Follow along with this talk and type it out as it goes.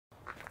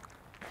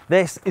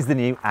This is the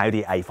new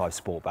Audi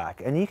A5 Sportback,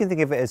 and you can think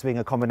of it as being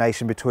a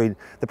combination between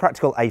the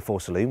practical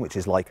A4 Saloon, which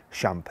is like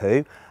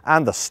shampoo,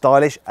 and the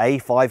stylish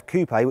A5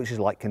 Coupe, which is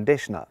like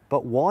conditioner.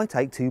 But why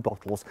take two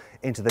bottles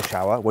into the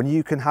shower when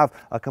you can have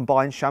a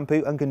combined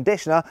shampoo and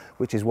conditioner,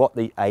 which is what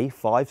the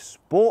A5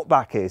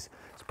 Sportback is?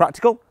 It's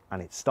practical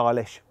and it's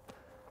stylish.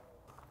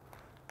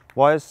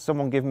 Why has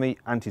someone given me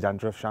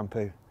anti-dandruff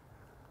shampoo?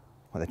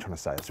 What are they trying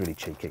to say? It's really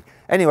cheeky.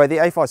 Anyway, the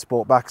A5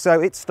 Sportback,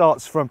 so it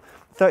starts from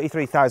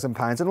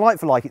 £33,000, and like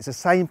for like, it's the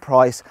same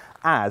price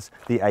as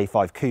the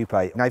A5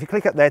 Coupe. Now, if you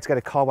click up there to go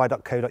to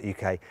carwow.co.uk,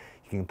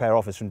 you can compare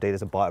offers from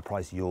dealers and buy at a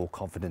price you're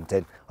confident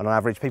in. And on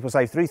average, people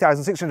save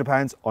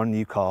 £3,600 on a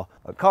new car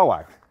at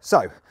Carwow.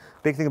 So,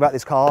 big thing about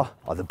this car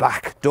are the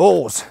back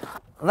doors.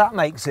 That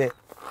makes it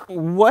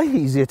way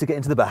easier to get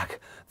into the back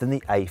than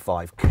the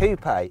A5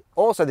 Coupe.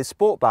 Also, the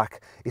Sportback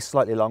is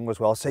slightly longer as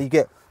well, so you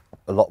get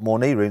a lot more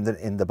knee room than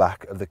in the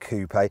back of the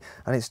Coupe,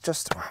 and it's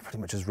just pretty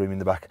much as room in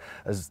the back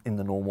as in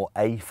the normal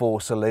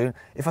A4 Saloon.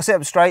 If I sit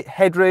up straight,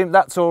 headroom,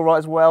 that's all right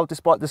as well,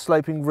 despite the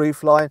sloping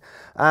roofline.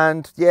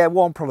 And yeah,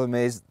 one problem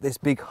is this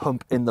big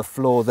hump in the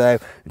floor there,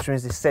 which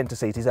means this centre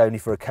seat is only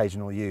for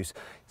occasional use.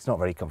 It's not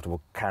very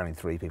comfortable carrying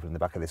three people in the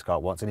back of this car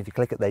at once. And if you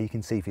click it there, you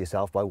can see for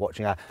yourself by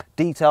watching our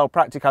detailed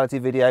practicality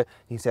video, you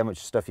can see how much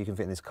stuff you can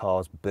fit in this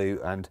car's boot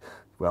and,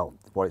 well,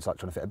 what it's like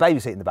trying to fit a baby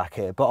seat in the back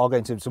here. But I'll go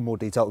into some more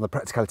detail on the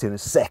practicality in a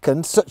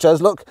second, such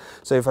as, look,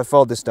 so if I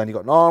fold this down, you've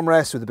got an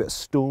armrest with a bit of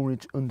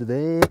storage under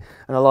there.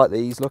 And I like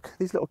these, look,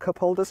 these little cup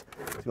holders.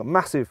 You've got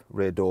massive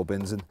rear door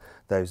bins, and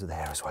those are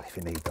there as well if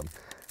you need them.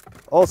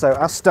 Also,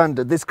 as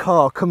standard, this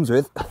car comes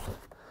with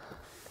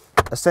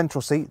a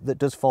central seat that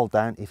does fold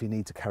down if you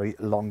need to carry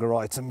longer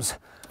items.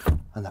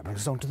 And that brings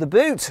us on to the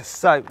boot.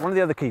 So one of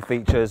the other key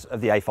features of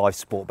the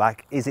A5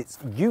 Sportback is its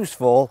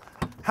useful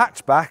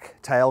hatchback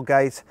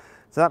tailgate.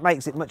 So that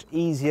makes it much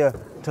easier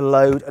to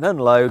load and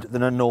unload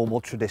than a normal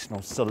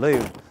traditional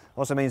saloon.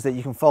 Also means that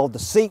you can fold the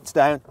seats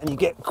down and you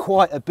get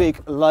quite a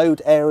big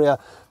load area.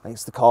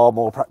 Makes the car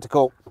more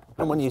practical.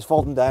 And when you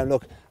fold them down,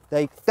 look,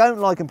 they don't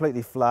lie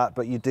completely flat,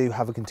 but you do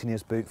have a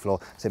continuous boot floor,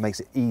 so it makes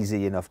it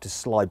easy enough to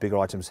slide bigger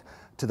items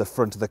to the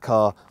front of the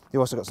car.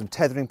 You've also got some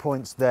tethering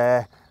points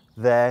there,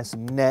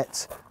 some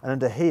nets, and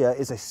under here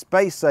is a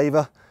space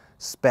saver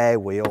spare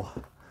wheel.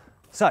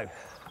 So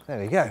there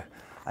we go,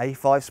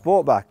 A5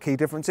 Sportback. Key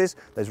differences,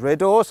 those rear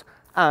doors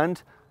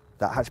and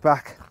that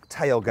hatchback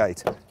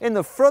tailgate. In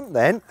the front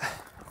then,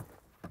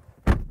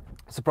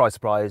 surprise,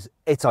 surprise,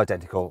 it's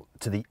identical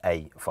to the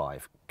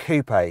A5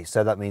 Coupe.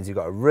 So that means you've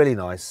got a really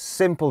nice,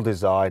 simple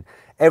design.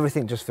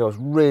 Everything just feels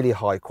really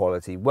high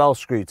quality, well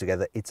screwed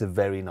together. It's a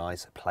very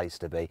nice place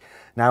to be.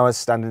 Now, as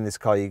standard in this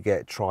car, you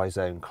get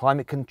tri-zone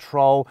climate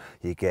control,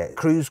 you get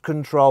cruise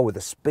control with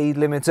a speed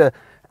limiter,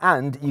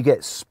 and you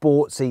get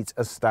sport seats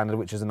as standard,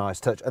 which is a nice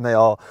touch, and they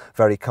are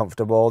very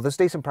comfortable. There's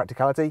decent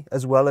practicality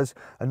as well as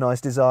a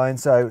nice design,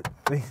 so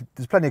I mean,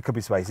 there's plenty of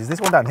cubby spaces.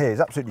 This one down here is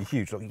absolutely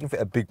huge. Look, you can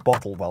fit a big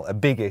bottle, well, a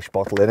big-ish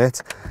bottle in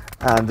it,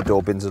 and the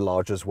door bins are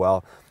large as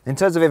well. In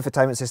terms of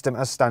infotainment system,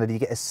 as standard, you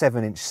get a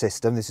 7-inch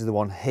system. This is the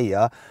one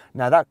here.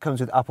 Now, that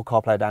comes with Apple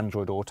CarPlay and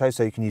Android Auto,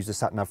 so you can use the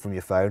sat-nav from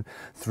your phone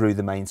through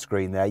the main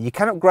screen there. You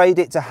can upgrade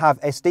it to have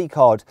SD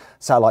card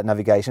satellite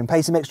navigation,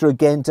 pay some extra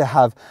again to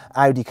have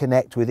Audi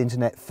Connect with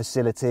internet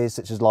facilities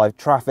such as live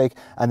traffic,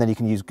 and then you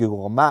can use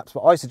Google Maps.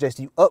 But I suggest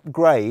you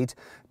upgrade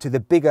to the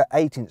bigger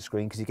 8-inch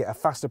screen because you get a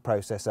faster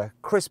processor,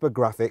 crisper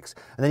graphics,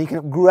 and then you can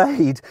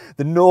upgrade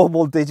the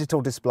normal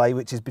digital display,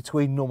 which is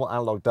between normal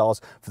analog dials,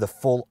 for the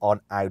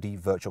full-on Audi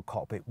virtual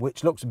cockpit,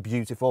 which looks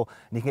beautiful,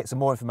 and you can get some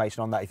more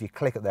information on that if you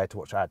click up there to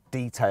watch our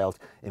detailed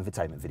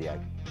infotainment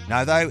video.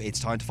 Now though, it's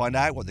time to find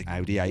out what the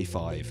Audi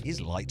A5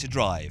 is like to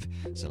drive,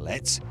 so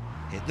let's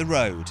hit the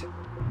road.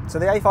 So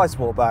the A5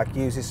 Sportback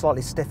uses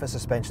slightly stiffer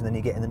suspension than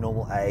you get in the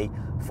normal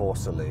A4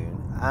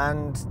 Saloon,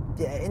 and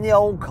yeah, in the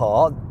old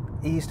car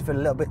it used to feel a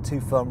little bit too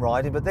firm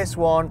riding, but this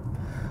one,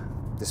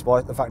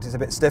 despite the fact it's a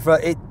bit stiffer,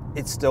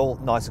 it's still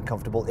nice and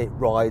comfortable. It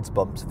rides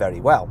bumps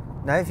very well.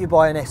 Now, if you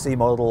buy an SE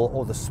model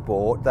or the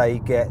Sport, they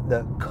get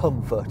the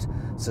Comfort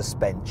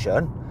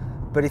suspension,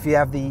 but if you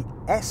have the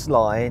S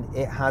line,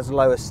 it has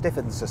lower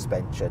stiffened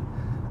suspension,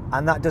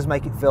 and that does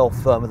make it feel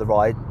firmer the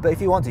ride. But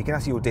if you want to, you can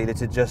ask your dealer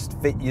to just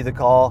fit you the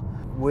car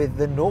with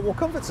the normal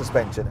Comfort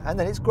suspension, and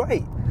then it's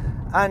great.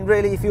 And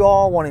really, if you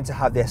are wanting to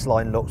have the S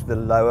line looks with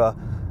the lower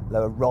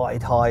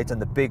ride height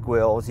and the big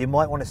wheels, you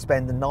might want to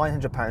spend the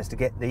 £900 to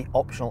get the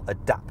optional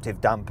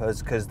adaptive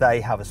dampers, because they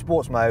have a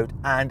sports mode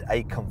and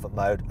a comfort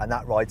mode, and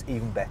that rides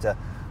even better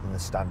than the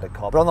standard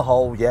car. But on the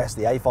whole, yes,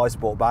 the A5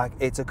 Sportback,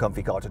 it's a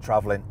comfy car to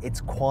travel in. It's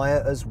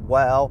quiet as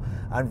well,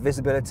 and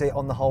visibility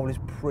on the whole is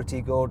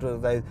pretty good,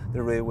 although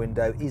the rear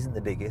window isn't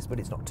the biggest, but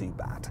it's not too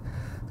bad.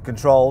 The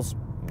controls,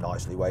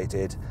 nicely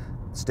weighted.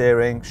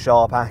 Steering,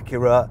 sharp,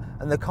 accurate,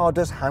 and the car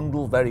does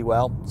handle very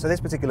well. So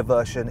this particular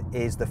version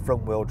is the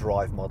front wheel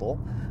drive model,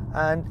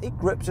 and it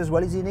grips as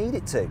well as you need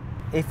it to.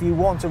 If you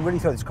want to really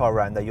throw this car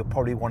around though, you'll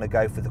probably want to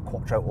go for the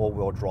Quattro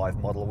all-wheel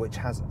drive model, which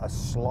has a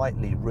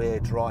slightly rear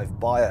drive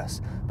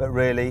bias. But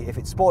really, if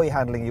it's sporty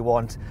handling you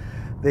want,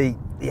 The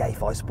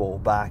A5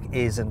 Sportback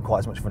isn't quite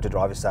as much fun to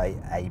drive as, say,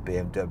 a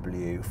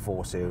BMW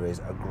 4 Series,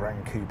 a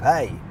Grand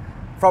Coupe.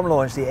 From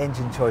launch, the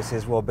engine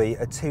choices will be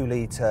a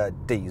 2-litre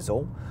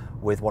diesel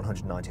with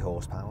 190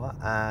 horsepower,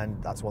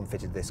 and that's one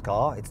fitted this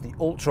car. It's the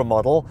Ultra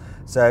model,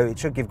 so it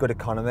should give good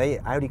economy.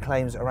 Audi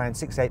claims around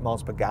 68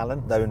 miles per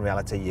gallon, though in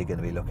reality you're going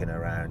to be looking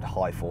around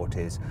high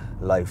 40s,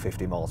 low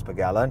 50 miles per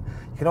gallon.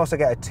 You can also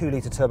get a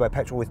 2-litre turbo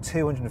petrol with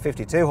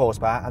 252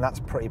 horsepower, and that's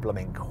pretty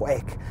blooming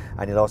quick.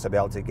 And you'll also be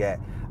able to get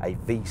a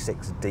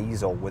V6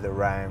 diesel with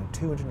around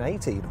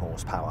 218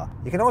 horsepower.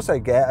 You can also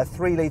get a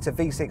 3-litre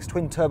V6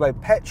 twin turbo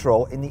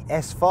petrol in the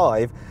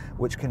S5,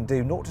 which can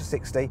do 0 to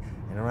 60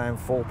 in around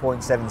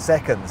 4.7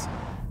 seconds.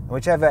 And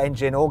whichever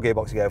engine or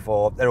gearbox you go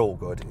for, they're all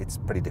good. It's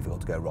pretty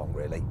difficult to go wrong,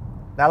 really.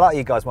 Now, a lot of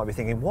you guys might be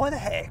thinking, why the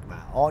heck,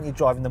 Matt, aren't you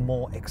driving the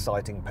more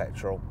exciting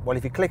petrol? Well,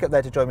 if you click up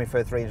there to join me for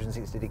a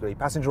 360-degree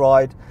passenger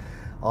ride,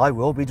 I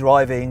will be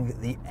driving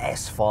the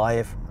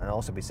S5 and I'll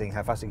also be seeing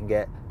how fast it can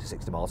get to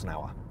 60 miles an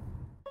hour.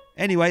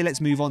 Anyway,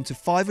 let's move on to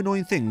 5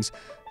 annoying things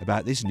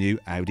about this new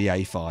Audi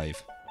A5.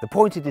 The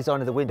pointed design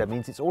of the window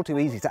means it's all too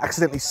easy to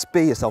accidentally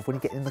spear yourself when you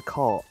get in the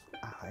car.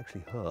 That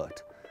actually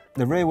hurt.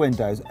 The rear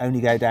windows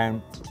only go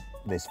down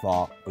this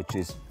far, which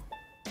is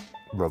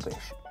rubbish.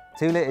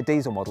 2-litre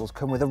diesel models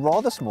come with a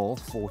rather small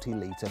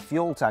 40-litre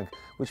fuel tank,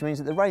 which means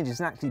that the range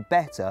isn't actually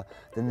better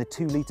than the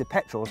 2-litre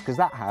petrols, because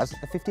that has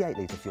a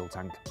 58-litre fuel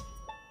tank.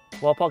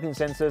 While parking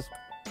sensors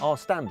are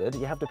standard,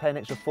 you have to pay an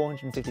extra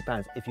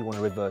 £450 if you want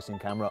a reversing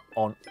camera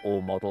on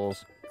all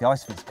models. The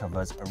ISOFIX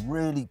covers are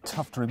really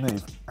tough to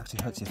remove,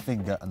 actually hurts your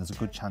finger, and there's a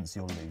good chance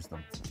you'll lose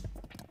them.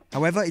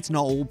 However, it's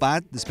not all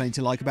bad. There's plenty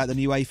to like about the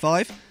new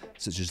A5,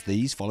 such as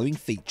these following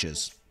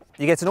features.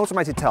 You get an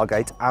automated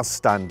tailgate as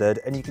standard,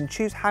 and you can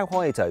choose how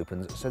high it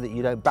opens so that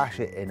you don't bash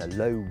it in a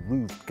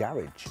low-roofed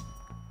garage.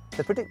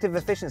 The predictive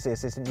efficiency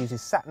assistant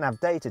uses sat-nav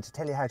data to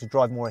tell you how to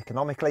drive more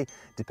economically,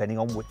 depending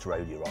on which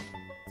road you're on.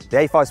 The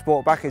A5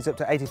 Sportback is up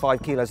to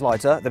 85 kilos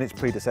lighter than its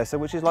predecessor,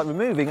 which is like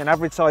removing an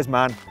average-sized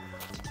man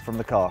from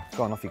the car.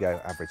 Go on, off you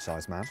go,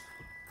 average-sized man.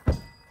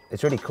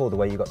 It's really cool the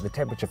way you've got the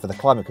temperature for the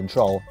climate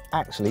control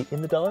actually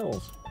in the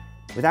dials.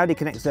 With Audi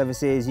Connect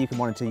services, you can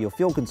monitor your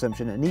fuel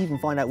consumption and even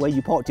find out where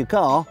you parked your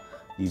car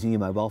using your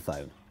mobile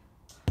phone.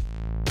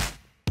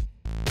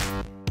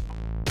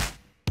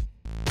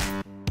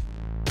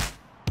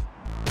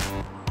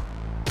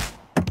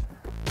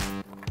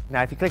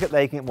 Now, if you click up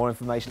there, you can get more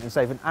information and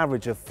save an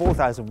average of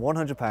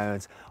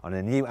 £4,100 on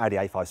a new Audi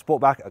A5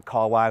 Sportback at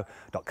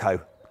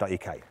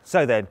carwow.co.uk.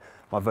 So then,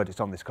 my verdict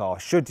on this car: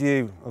 should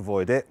you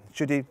avoid it?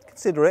 Should you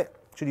consider it?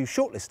 Should you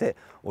shortlist it?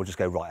 Or just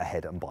go right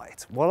ahead and buy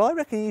it? Well, I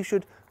reckon you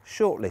should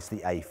shortlist the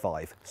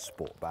A5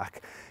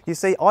 Sportback. You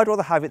see, I'd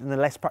rather have it than the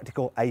less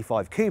practical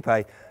A5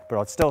 Coupe, but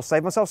I'd still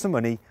save myself some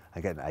money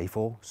and get an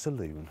A4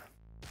 Saloon.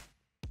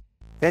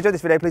 If you enjoyed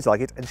this video, please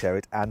like it and share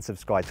it and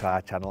subscribe to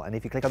our channel. And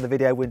if you click on the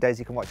video windows,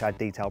 you can watch our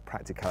detailed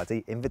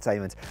practicality,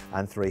 infotainment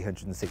and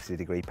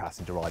 360-degree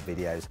passenger ride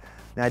videos.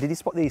 Now, did you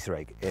spot the Easter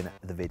egg in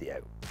the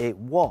video? It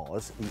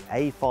was the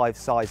A5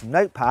 size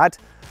notepad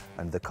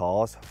and the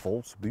car's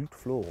false boot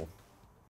floor.